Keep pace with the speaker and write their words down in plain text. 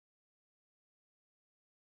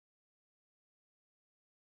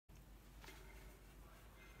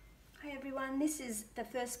everyone. This is the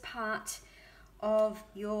first part of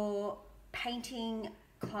your painting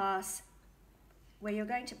class where you're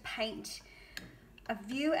going to paint a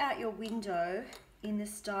view out your window in the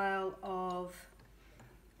style of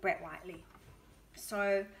Brett Whiteley.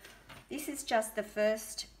 So this is just the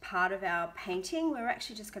first part of our painting. We're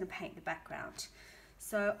actually just going to paint the background.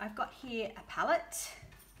 So I've got here a palette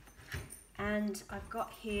and I've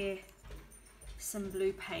got here some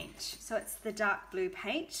blue paint. So it's the dark blue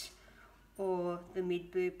paint or the mid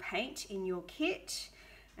blue paint in your kit,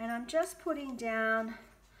 and I'm just putting down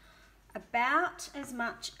about as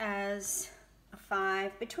much as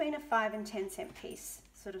between a 5 and 10 cent piece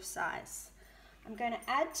sort of size. I'm going to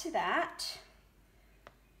add to that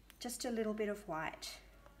just a little bit of white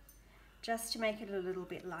just to make it a little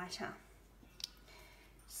bit lighter.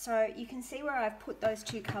 So you can see where I've put those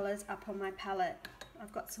two colors up on my palette.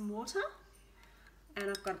 I've got some water and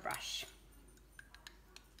I've got a brush.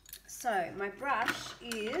 So my brush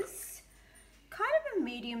is kind of a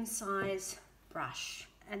medium size brush,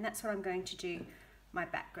 and that's what I'm going to do my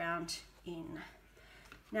background in.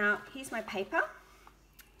 Now here's my paper.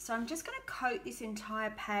 So I'm just going to coat this entire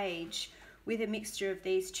page with a mixture of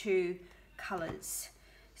these two colors.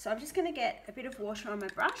 So I'm just going to get a bit of water on my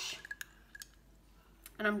brush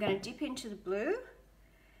and I'm going to dip into the blue.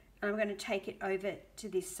 I'm going to take it over to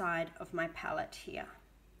this side of my palette here,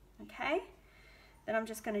 okay? Then I'm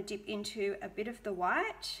just going to dip into a bit of the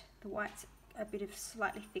white. The white's a bit of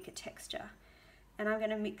slightly thicker texture. And I'm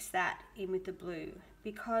going to mix that in with the blue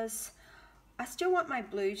because I still want my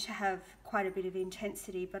blue to have quite a bit of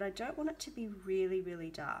intensity, but I don't want it to be really,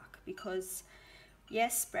 really dark because,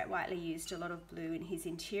 yes, Brett Whiteley used a lot of blue in his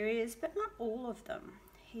interiors, but not all of them.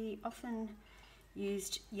 He often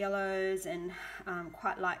used yellows and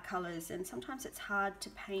quite light colors, and sometimes it's hard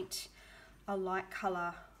to paint a light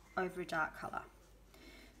color over a dark color.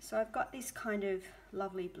 So I've got this kind of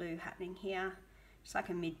lovely blue happening here. It's like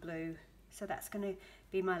a mid blue, so that's going to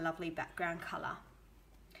be my lovely background color.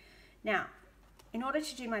 Now in order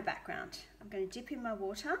to do my background, I'm going to dip in my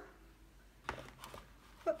water.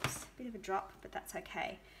 Whoops, a bit of a drop, but that's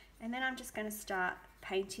okay. And then I'm just going to start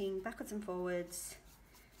painting backwards and forwards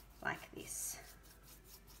like this.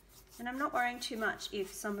 And I'm not worrying too much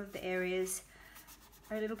if some of the areas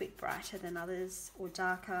are a little bit brighter than others, or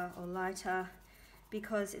darker or lighter,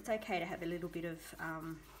 because it's okay to have a little bit of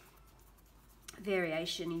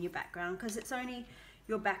variation in your background because it's only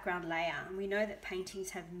your background layer, and we know that paintings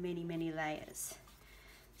have many, many layers.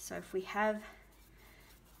 So if we have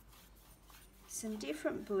some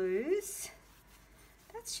different blues,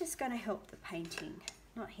 that's just going to help the painting,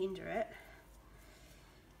 not hinder it.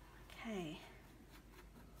 Okay.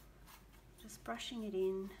 Just brushing it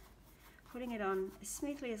in, putting it on as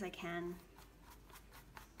smoothly as I can.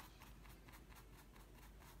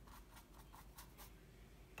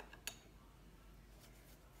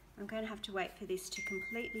 I'm going to have to wait for this to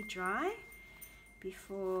completely dry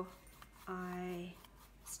before I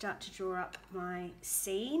start to draw up my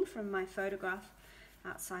scene from my photograph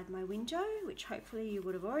outside my window, which hopefully you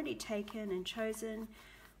would have already taken and chosen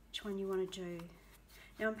which one you want to do.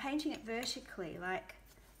 Now I'm painting it vertically, like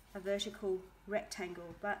a vertical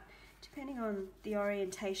rectangle, but depending on the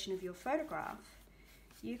orientation of your photograph,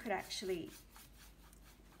 you could actually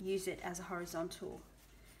use it as a horizontal.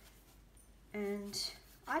 And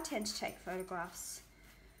I tend to take photographs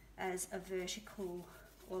as a vertical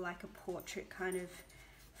or like a portrait kind of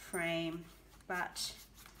frame, but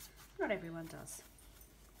not everyone does.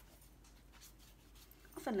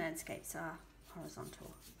 Often landscapes are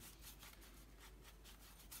horizontal.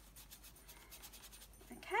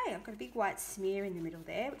 Okay, I've got a big white smear in the middle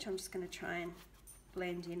there, which I'm just going to try and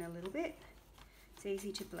blend in a little bit. It's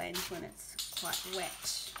easy to blend when it's quite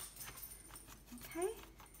wet. Okay.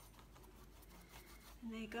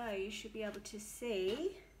 And there you go, you should be able to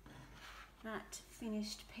see that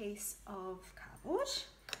finished piece of cardboard,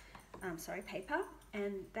 paper,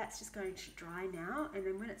 and that's just going to dry now, and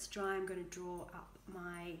then when it's dry I'm going to draw up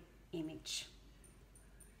my image.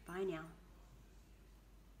 Bye now.